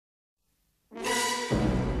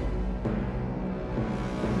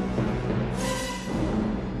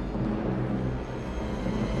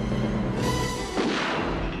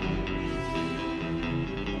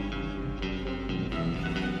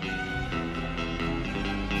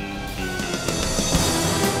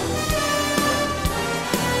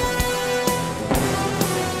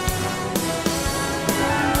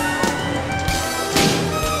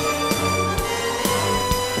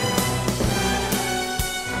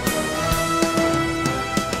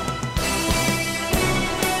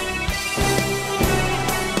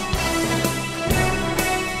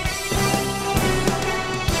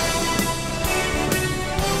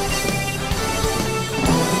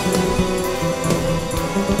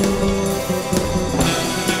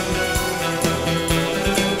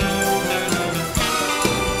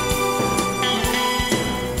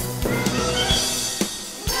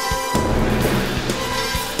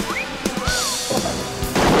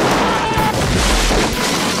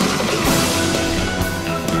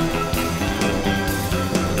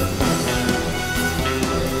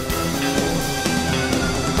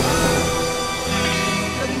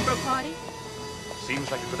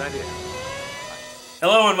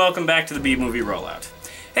Hello and welcome back to the B-Movie Rollout.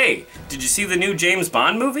 Hey, did you see the new James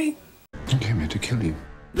Bond movie? I came here to kill you.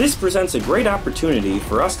 This presents a great opportunity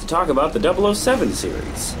for us to talk about the 007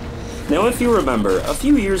 series. Now, if you remember, a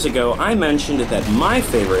few years ago I mentioned that my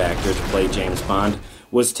favorite actor to play James Bond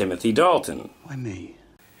was Timothy Dalton. Why me?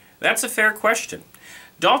 That's a fair question.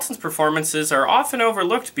 Dalton's performances are often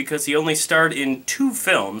overlooked because he only starred in 2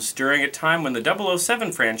 films during a time when the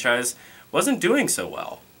 007 franchise wasn't doing so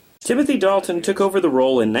well. Timothy Dalton took over the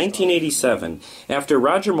role in 1987 after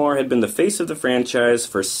Roger Moore had been the face of the franchise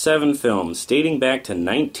for 7 films dating back to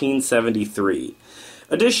 1973.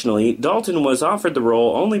 Additionally, Dalton was offered the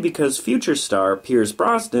role only because future star Pierce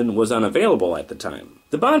Brosnan was unavailable at the time.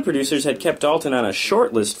 The Bond producers had kept Dalton on a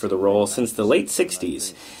short list for the role since the late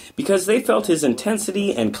 60s because they felt his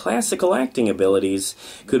intensity and classical acting abilities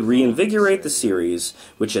could reinvigorate the series,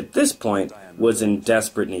 which at this point was in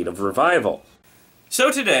desperate need of revival.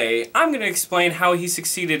 So today, I'm going to explain how he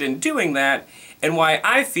succeeded in doing that and why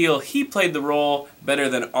I feel he played the role better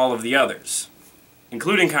than all of the others,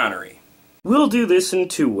 including Connery. We'll do this in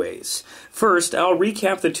 2 ways. First, I'll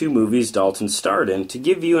recap the 2 movies Dalton starred in to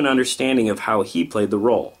give you an understanding of how he played the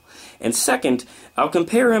role. And second, I'll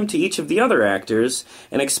compare him to each of the other actors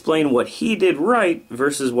and explain what he did right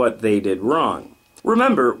versus what they did wrong.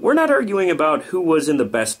 Remember, we're not arguing about who was in the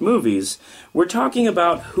best movies, we're talking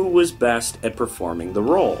about who was best at performing the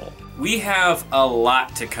role. We have a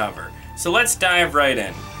lot to cover, so let's dive right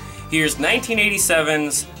in. Here's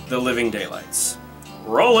 1987's The Living Daylights.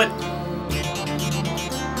 Roll it!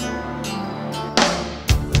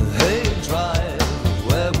 Hey, drive,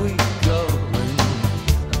 where we going?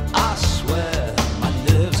 I swear, my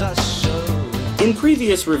nerves are so. In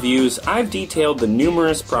previous reviews, I've detailed the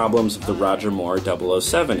numerous problems of the Roger Moore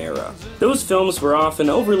 007 era. Those films were often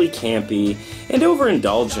overly campy and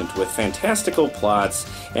overindulgent with fantastical plots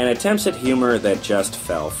and attempts at humor that just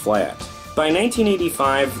fell flat. By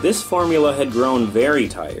 1985, this formula had grown very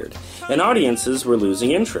tired, and audiences were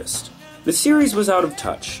losing interest. The series was out of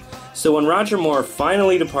touch, so when Roger Moore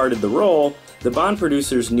finally departed the role, the Bond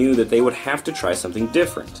producers knew that they would have to try something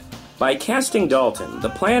different. By casting Dalton, the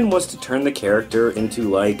plan was to turn the character into,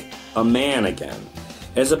 like, a man again,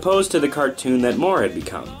 as opposed to the cartoon that Moore had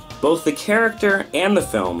become. Both the character and the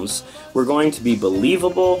films were going to be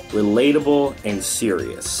believable, relatable, and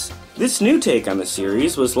serious. This new take on the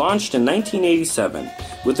series was launched in 1987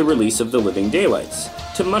 with the release of The Living Daylights,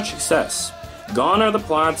 to much success. Gone are the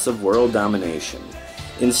plots of world domination.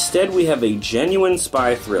 Instead, we have a genuine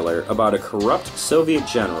spy thriller about a corrupt Soviet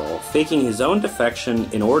general faking his own defection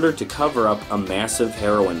in order to cover up a massive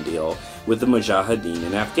heroin deal with the Mujahideen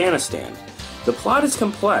in Afghanistan. The plot is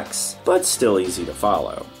complex, but still easy to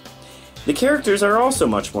follow. The characters are also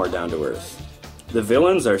much more down to earth. The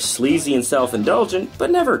villains are sleazy and self-indulgent,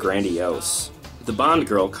 but never grandiose. The Bond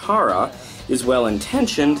girl, Kara, is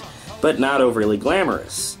well-intentioned, but not overly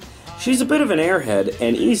glamorous. She's a bit of an airhead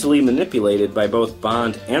and easily manipulated by both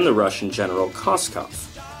Bond and the Russian general Koskov.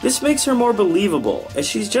 This makes her more believable, as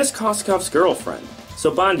she's just Koskov's girlfriend, so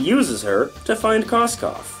Bond uses her to find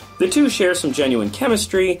Koskov. The two share some genuine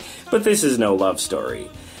chemistry, but this is no love story.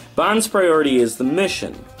 Bond's priority is the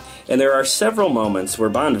mission, and there are several moments where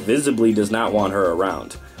Bond visibly does not want her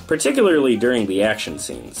around, particularly during the action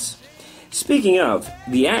scenes. Speaking of,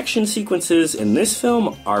 the action sequences in this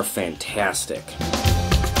film are fantastic.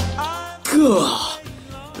 Gah!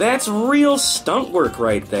 That's real stunt work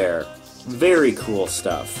right there. Very cool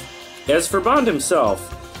stuff. As for Bond himself,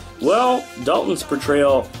 well, Dalton's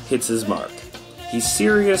portrayal hits his mark. He's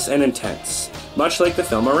serious and intense, much like the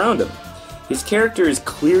film around him. His character is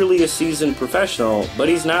clearly a seasoned professional, but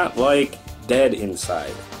he's not, like, dead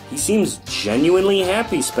inside. He seems genuinely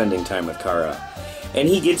happy spending time with Kara, and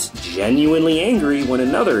he gets genuinely angry when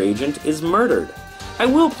another agent is murdered. I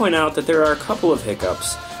will point out that there are a couple of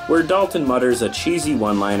hiccups where Dalton mutters a cheesy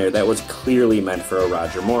one-liner that was clearly meant for a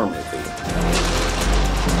Roger Moore movie.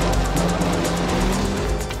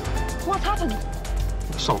 What's happened?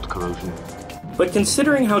 Salt corrosion. But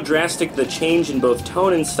considering how drastic the change in both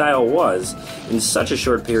tone and style was in such a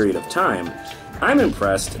short period of time, I'm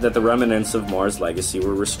impressed that the remnants of Moore's legacy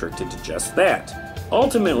were restricted to just that.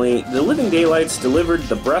 Ultimately, The Living Daylights delivered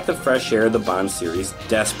the breath of fresh air the Bond series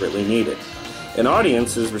desperately needed, and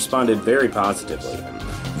audiences responded very positively.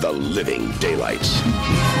 The Living Daylights.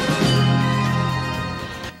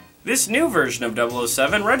 This new version of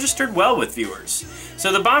 007 registered well with viewers,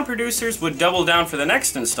 so the Bond producers would double down for the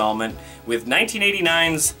next installment with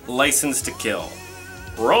 1989's License to Kill.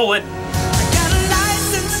 Roll it! I got a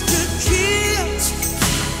license to kill,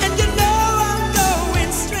 and you know I'm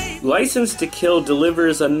going straight. License to Kill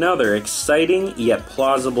delivers another exciting yet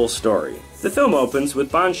plausible story. The film opens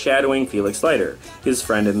with Bond shadowing Felix Leiter, his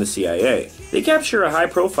friend in the CIA. They capture a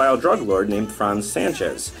high-profile drug lord named Franz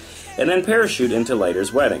Sanchez, and then parachute into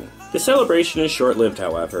Leiter's wedding. The celebration is short-lived,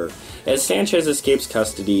 however, as Sanchez escapes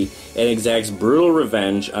custody and exacts brutal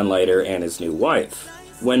revenge on Leiter and his new wife.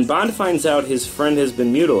 When Bond finds out his friend has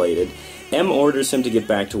been mutilated, M orders him to get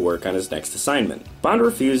back to work on his next assignment. Bond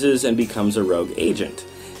refuses and becomes a rogue agent,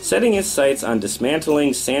 setting his sights on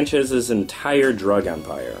dismantling Sanchez's entire drug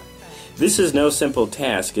empire. This is no simple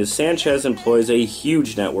task, as Sanchez employs a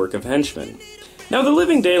huge network of henchmen. Now, the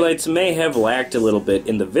Living Daylights may have lacked a little bit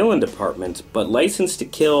in the villain department, but License to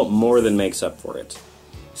Kill more than makes up for it.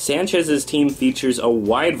 Sanchez's team features a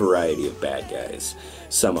wide variety of bad guys.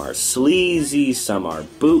 Some are sleazy, some are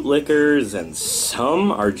bootlickers, and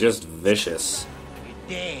some are just vicious.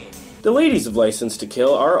 The ladies of License to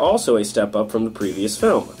Kill are also a step up from the previous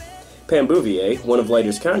film. Pam Bouvier, one of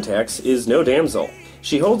Leiter's contacts, is no damsel.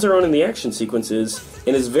 She holds her own in the action sequences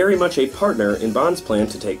and is very much a partner in Bond's plan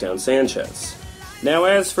to take down Sanchez. Now,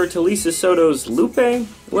 as for Talisa Soto's Lupe,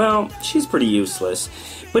 well, she's pretty useless,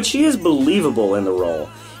 but she is believable in the role,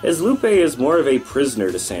 as Lupe is more of a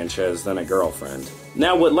prisoner to Sanchez than a girlfriend.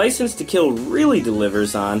 Now, what License to Kill really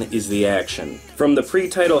delivers on is the action. From the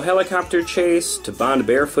pre-title helicopter chase, to Bond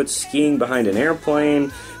barefoot skiing behind an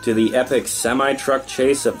airplane, to the epic semi-truck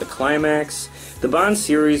chase of the climax, the Bond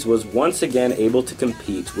series was once again able to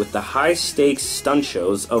compete with the high-stakes stunt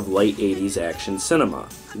shows of late 80s action cinema.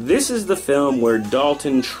 This is the film where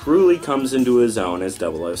Dalton truly comes into his own as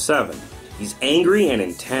 007. He's angry and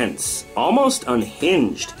intense, almost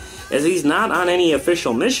unhinged, as he's not on any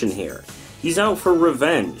official mission here. He's out for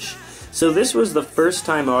revenge. So this was the first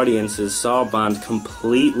time audiences saw Bond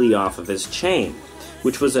completely off of his chain,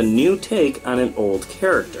 which was a new take on an old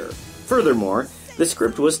character. Furthermore, the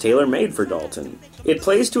script was tailor-made for Dalton. It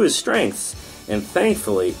plays to his strengths, and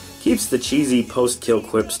thankfully, keeps the cheesy post-kill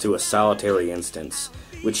quips to a solitary instance,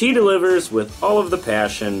 which he delivers with all of the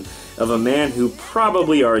passion of a man who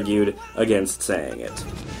probably argued against saying it.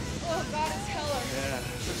 Oh God, it's Heller. Yeah,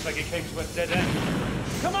 looks like he came to a dead end.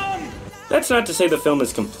 Come on! That's not to say the film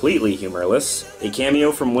is completely humorless. A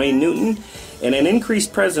cameo from Wayne Newton and an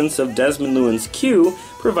increased presence of Desmond Llewellyn's Q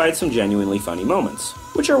provide some genuinely funny moments,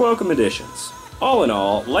 which are welcome additions. All in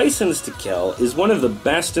all, License to Kill is one of the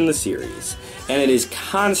best in the series, and it is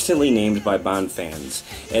constantly named by Bond fans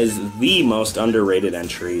as the most underrated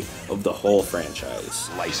entry of the whole franchise.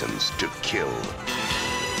 License to Kill.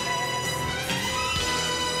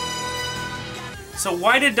 So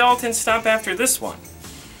why did Dalton stop after this one?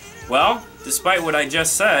 Well, despite what I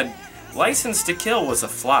just said, License to Kill was a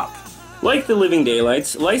flop. Like The Living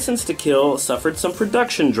Daylights, License to Kill suffered some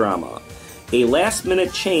production drama. A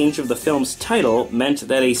last-minute change of the film's title meant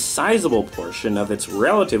that a sizable portion of its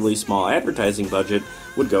relatively small advertising budget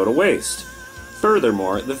would go to waste.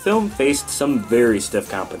 Furthermore, the film faced some very stiff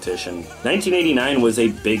competition. 1989 was a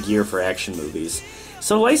big year for action movies,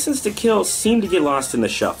 so License to Kill seemed to get lost in the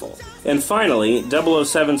shuffle. And finally,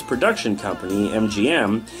 007's production company,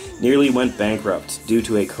 MGM, nearly went bankrupt due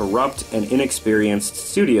to a corrupt and inexperienced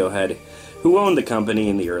studio head who owned the company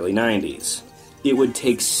in the early 90s. It would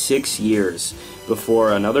take 6 years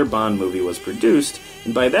before another Bond movie was produced,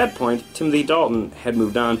 and by that point, Timothy Dalton had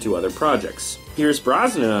moved on to other projects. Pierce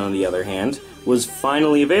Brosnan, on the other hand, was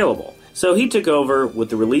finally available, so he took over with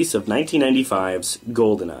the release of 1995's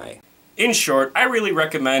GoldenEye. In short, I really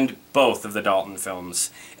recommend both of the Dalton films,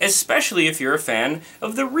 especially if you're a fan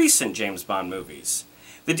of the recent James Bond movies.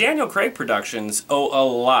 The Daniel Craig productions owe a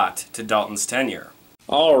lot to Dalton's tenure.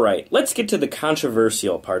 Alright, let's get to the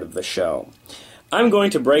controversial part of the show. I'm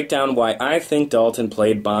going to break down why I think Dalton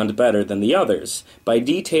played Bond better than the others, by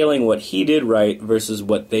detailing what he did right versus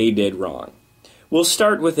what they did wrong. We'll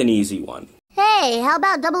start with an easy one. Hey, how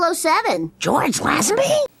about 007? George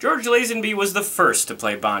Lazenby? George Lazenby was the first to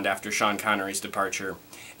play Bond after Sean Connery's departure,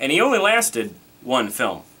 and he only lasted one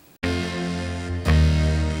film.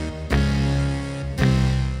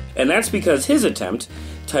 And that's because his attempt,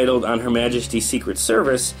 titled On Her Majesty's Secret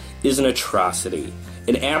Service, is an atrocity,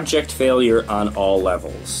 an abject failure on all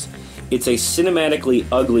levels. It's a cinematically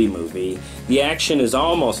ugly movie, the action is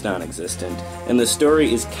almost non-existent, and the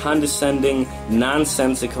story is condescending,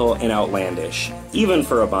 nonsensical, and outlandish, even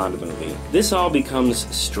for a Bond movie. This all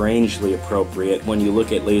becomes strangely appropriate when you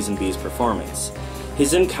look at Lazenby's performance.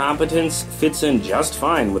 His incompetence fits in just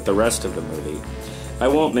fine with the rest of the movie. I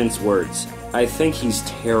won't mince words. I think he's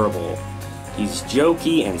terrible. He's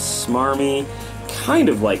jokey and smarmy, kind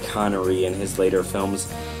of like Connery in his later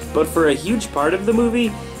films, but for a huge part of the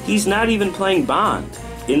movie, he's not even playing Bond.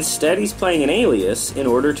 Instead, he's playing an alias in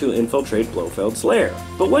order to infiltrate Blofeld's lair.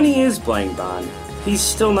 But when he is playing Bond, he's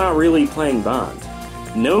still not really playing Bond.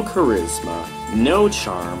 No charisma, no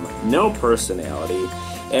charm, no personality,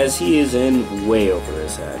 as he is in way over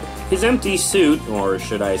his head. His empty suit, or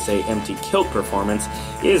should I say empty kilt performance,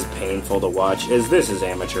 is painful to watch, as this is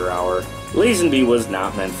amateur hour. Lazenby was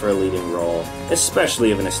not meant for a leading role,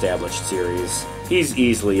 especially of an established series. He's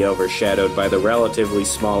easily overshadowed by the relatively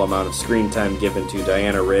small amount of screen time given to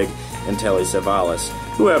Diana Rigg and Telly Savalas,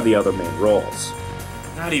 who have the other main roles.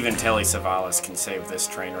 Not even Telly Savalas can save this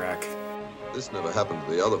train wreck. This never happened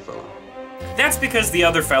to the other fellow. That's because the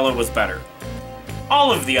other fellow was better.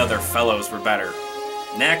 All of the other fellows were better.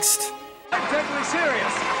 Next. I'm deadly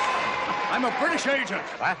serious. I'm a British agent.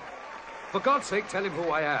 What? For God's sake, tell him who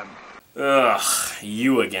I am. Ugh,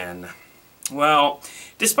 you again. Well,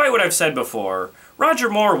 despite what I've said before, Roger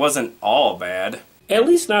Moore wasn't all bad. At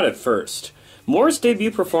least not at first. Moore's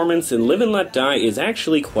debut performance in Live and Let Die is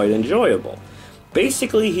actually quite enjoyable.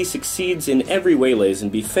 Basically, he succeeds in every way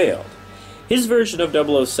Lazenby failed. His version of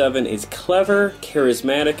 007 is clever,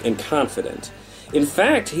 charismatic, and confident. In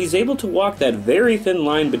fact, he's able to walk that very thin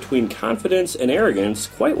line between confidence and arrogance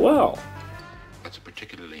quite well. That's a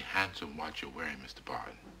particularly handsome watch you're wearing, Mr.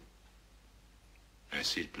 Bond. May I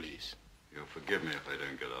see it, please? You'll forgive me if I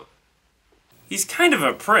don't get up. He's kind of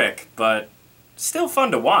a prick, but still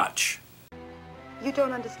fun to watch. You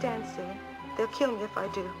don't understand, silly. They'll kill me if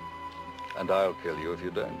I do. And I'll kill you if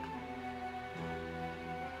you don't.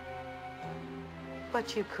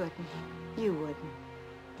 But you couldn't. You wouldn't.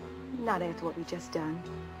 Not after what we just done.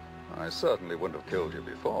 I certainly wouldn't have killed you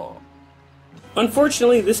before.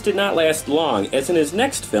 Unfortunately, this did not last long, as in his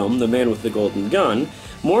next film, The Man with the Golden Gun,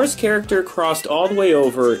 Moore's character crossed all the way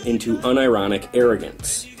over into unironic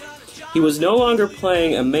arrogance. He was no longer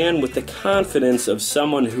playing a man with the confidence of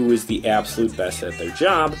someone who is the absolute best at their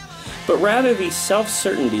job, but rather the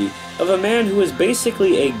self-certainty of a man who is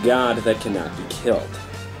basically a god that cannot be killed.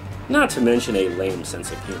 Not to mention a lame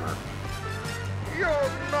sense of humor. You're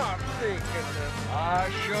not thinking this. I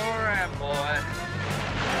sure am, boy.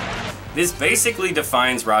 This basically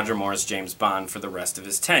defines Roger Moore's James Bond for the rest of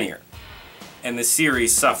his tenure, and the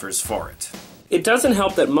series suffers for it. It doesn't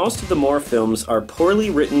help that most of the Moore films are poorly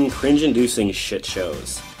written, cringe-inducing shit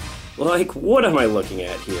shows. Like, what am I looking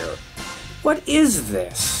at here? What is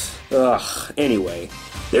this? Ugh, anyway.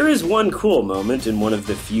 There is one cool moment in one of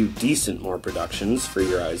the few decent Moore productions, For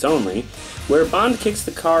Your Eyes Only, where Bond kicks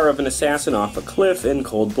the car of an assassin off a cliff in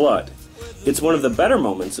cold blood. It's one of the better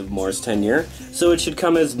moments of Moore's tenure, so it should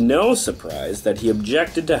come as no surprise that he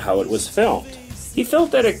objected to how it was filmed. He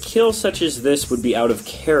felt that a kill such as this would be out of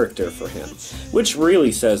character for him, which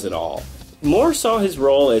really says it all. Moore saw his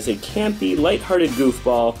role as a campy, lighthearted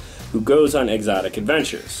goofball who goes on exotic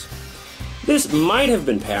adventures. This might have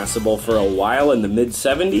been passable for a while in the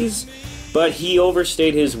mid-70s, but he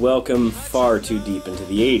overstayed his welcome far too deep into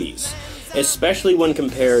the 80s, especially when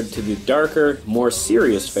compared to the darker, more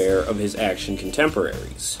serious fare of his action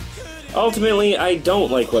contemporaries. Ultimately, I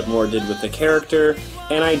don't like what Moore did with the character,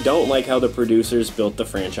 and I don't like how the producers built the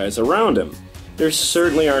franchise around him. There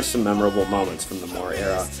certainly are some memorable moments from the Moore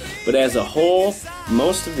era, but as a whole,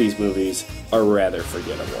 most of these movies are rather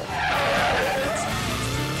forgettable.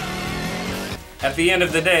 At the end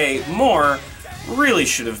of the day, Moore really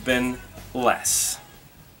should have been less.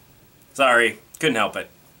 Sorry, couldn't help it.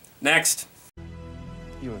 Next.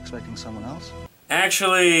 You were expecting someone else?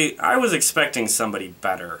 Actually, I was expecting somebody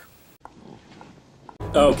better.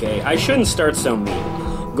 Okay, I shouldn't start so mean.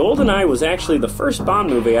 GoldenEye was actually the first Bond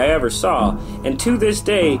movie I ever saw, and to this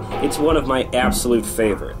day, it's one of my absolute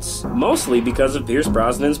favorites. Mostly because of Pierce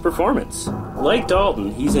Brosnan's performance. Like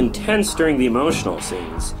Dalton, he's intense during the emotional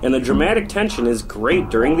scenes, and the dramatic tension is great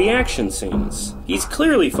during the action scenes. He's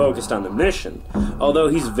clearly focused on the mission, although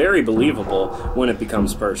he's very believable when it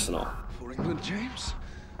becomes personal. For England, James?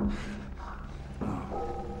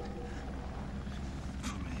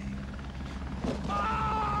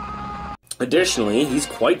 Additionally, he's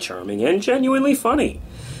quite charming and genuinely funny.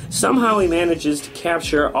 Somehow he manages to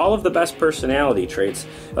capture all of the best personality traits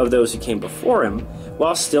of those who came before him,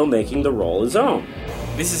 while still making the role his own.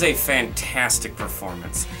 This is a fantastic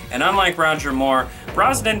performance, and unlike Roger Moore,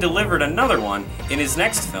 Brosnan delivered another one in his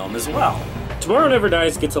next film as well. Tomorrow Never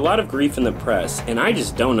Dies gets a lot of grief in the press, and I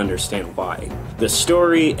just don't understand why. The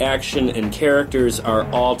story, action, and characters are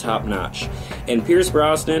all top-notch, and Pierce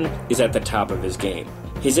Brosnan is at the top of his game.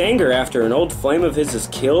 His anger after an old flame of his is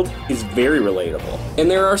killed is very relatable,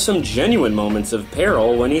 and there are some genuine moments of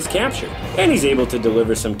peril when he's captured, and he's able to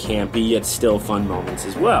deliver some campy yet still fun moments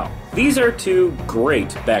as well. These are two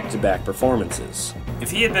great back-to-back performances. If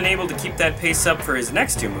he had been able to keep that pace up for his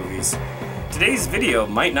next two movies, today's video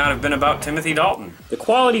might not have been about Timothy Dalton. The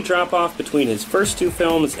quality drop-off between his first two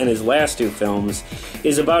films and his last two films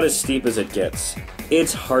is about as steep as it gets.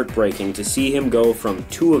 It's heartbreaking to see him go from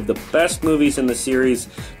two of the best movies in the series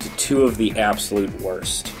to two of the absolute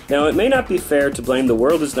worst. Now, it may not be fair to blame The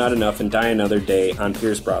World Is Not Enough and Die Another Day on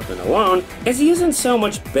Pierce Brosnan alone, as he isn't so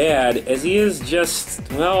much bad as he is just,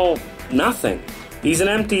 well, nothing. He's an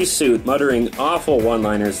empty suit muttering awful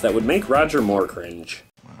one-liners that would make Roger Moore cringe.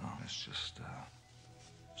 Well, let's just,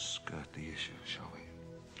 skirt the issue, shall we?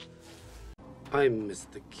 I'm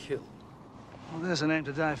Mr. Kill. Well, there's a name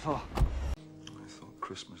to die for. I thought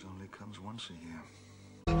Christmas only comes once a year.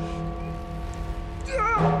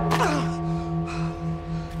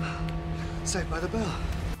 Saved by the Bell.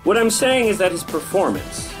 What I'm saying is that his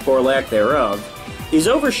performance, or lack thereof, is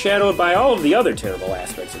overshadowed by all of the other terrible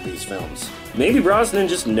aspects of these films. Maybe Brosnan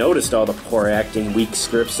just noticed all the poor acting, weak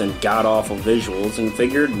scripts, and god-awful visuals and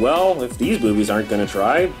figured, well, if these movies aren't gonna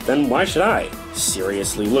try, then why should I?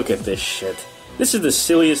 Seriously, look at this shit. This is the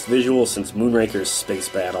silliest visual since Moonraker's space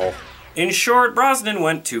battle. In short, Brosnan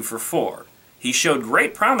went 2 for 4. He showed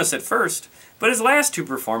great promise at first, but his last two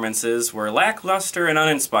performances were lackluster and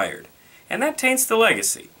uninspired, and that taints the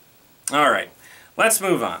legacy. Alright, let's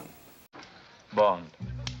move on. Bond.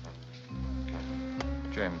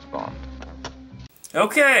 James Bond.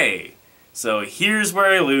 Okay, so here's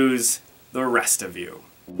where I lose the rest of you.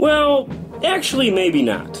 Well, actually maybe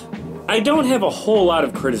not. I don't have a whole lot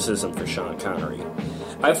of criticism for Sean Connery.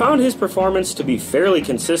 I found his performance to be fairly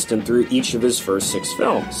consistent through each of his first 6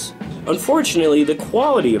 films. Unfortunately, the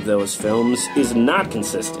quality of those films is not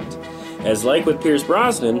consistent, as like with Pierce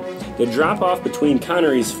Brosnan, the drop-off between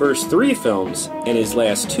Connery's first 3 films and his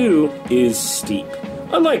last 2 is steep.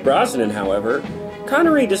 Unlike Brosnan, however,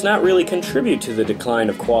 Connery does not really contribute to the decline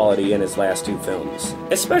of quality in his last 2 films,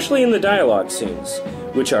 especially in the dialogue scenes,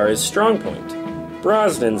 which are his strong point.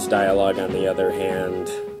 Brosnan's dialogue, on the other hand...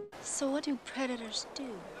 So what do predators do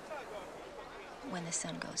when the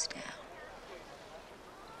sun goes down?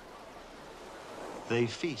 They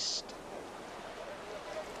feast.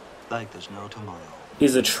 Like there's no tomorrow.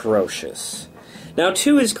 ...is atrocious. Now,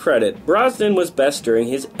 to his credit, Brosnan was best during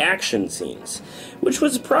his action scenes, which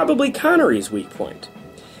was probably Connery's weak point.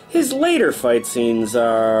 His later fight scenes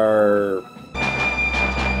are...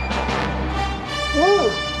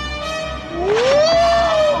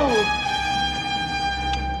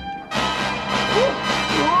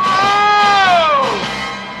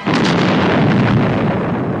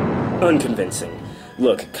 unconvincing.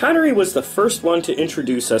 Look, Connery was the first one to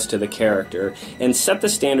introduce us to the character and set the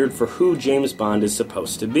standard for who James Bond is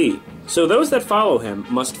supposed to be. So those that follow him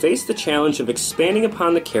must face the challenge of expanding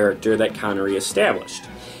upon the character that Connery established.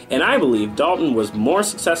 And I believe Dalton was more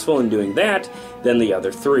successful in doing that than the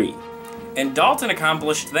other 3. And Dalton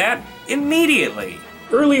accomplished that immediately.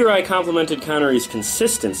 Earlier I complimented Connery's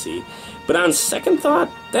consistency, but on second thought,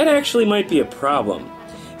 that actually might be a problem.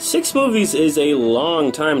 6 movies is a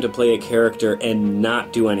long time to play a character and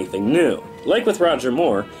not do anything new. Like with Roger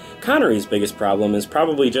Moore, Connery's biggest problem is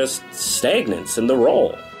probably just stagnance in the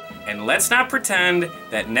role. And let's not pretend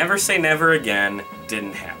that Never Say Never Again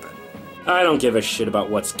didn't happen. I don't give a shit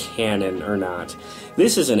about what's canon or not.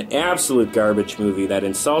 This is an absolute garbage movie that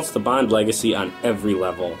insults the Bond legacy on every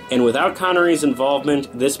level. And without Connery's involvement,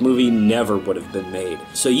 this movie never would have been made.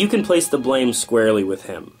 So you can place the blame squarely with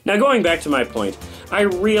him. Now going back to my point, I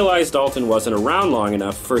realized Dalton wasn't around long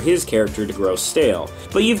enough for his character to grow stale.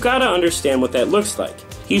 But you've got to understand what that looks like.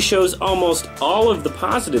 He shows almost all of the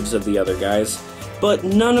positives of the other guys, but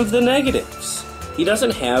none of the negatives. He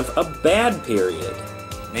doesn't have a bad period.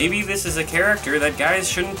 Maybe this is a character that guys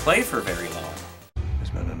shouldn't play for very long.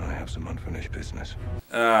 Miss Miller and I have some unfinished business.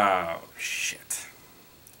 Oh, shit.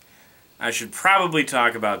 I should probably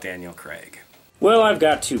talk about Daniel Craig. Well, I've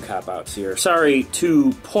got 2 cop-outs here. Sorry,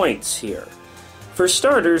 2 points here. For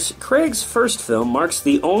starters, Craig's first film marks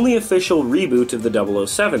the only official reboot of the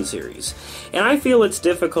 007 series, and I feel it's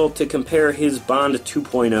difficult to compare his Bond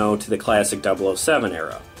 2.0 to the classic 007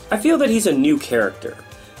 era. I feel that he's a new character,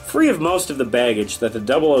 free of most of the baggage that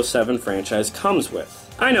the 007 franchise comes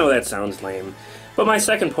with. I know that sounds lame, but my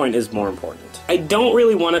second point is more important. I don't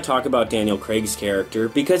really want to talk about Daniel Craig's character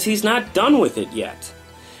because he's not done with it yet.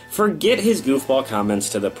 Forget his goofball comments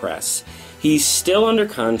to the press. He's still under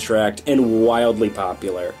contract and wildly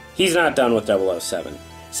popular. He's not done with 007.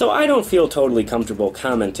 So I don't feel totally comfortable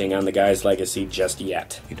commenting on the guy's legacy just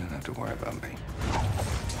yet. You don't have to worry about me.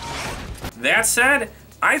 That said,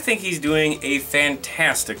 I think he's doing a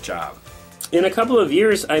fantastic job. In a couple of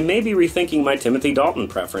years, I may be rethinking my Timothy Dalton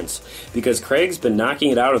preference, because Craig's been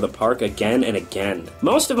knocking it out of the park again and again.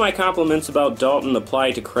 Most of my compliments about Dalton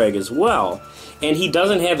apply to Craig as well, and he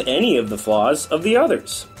doesn't have any of the flaws of the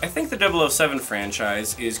others. I think the 007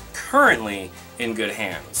 franchise is currently in good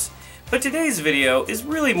hands, but today's video is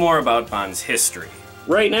really more about Bond's history.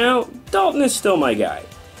 Right now, Dalton is still my guy,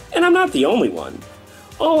 and I'm not the only one.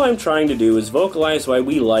 All I'm trying to do is vocalize why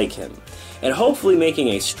we like him, and hopefully making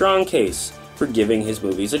a strong case for giving his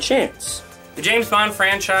movies a chance. The James Bond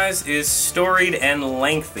franchise is storied and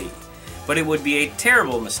lengthy, but it would be a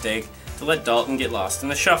terrible mistake to let Dalton get lost in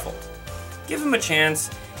the shuffle. Give him a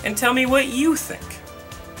chance and tell me what you think.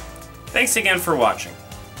 Thanks again for watching.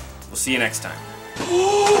 We'll see you next time.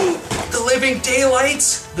 The Living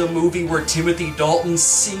Daylights? The movie where Timothy Dalton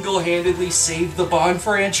single-handedly saved the Bond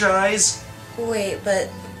franchise? Wait, but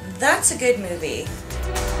that's a good movie.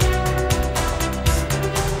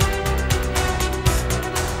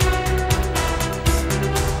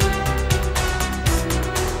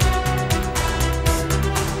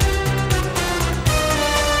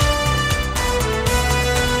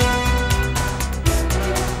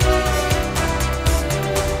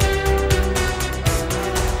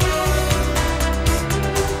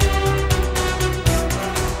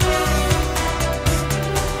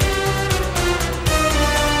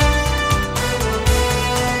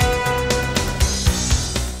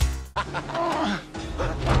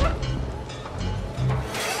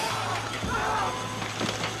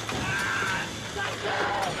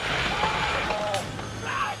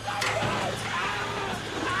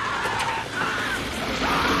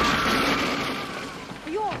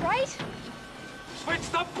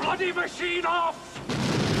 Switch the bloody machine off!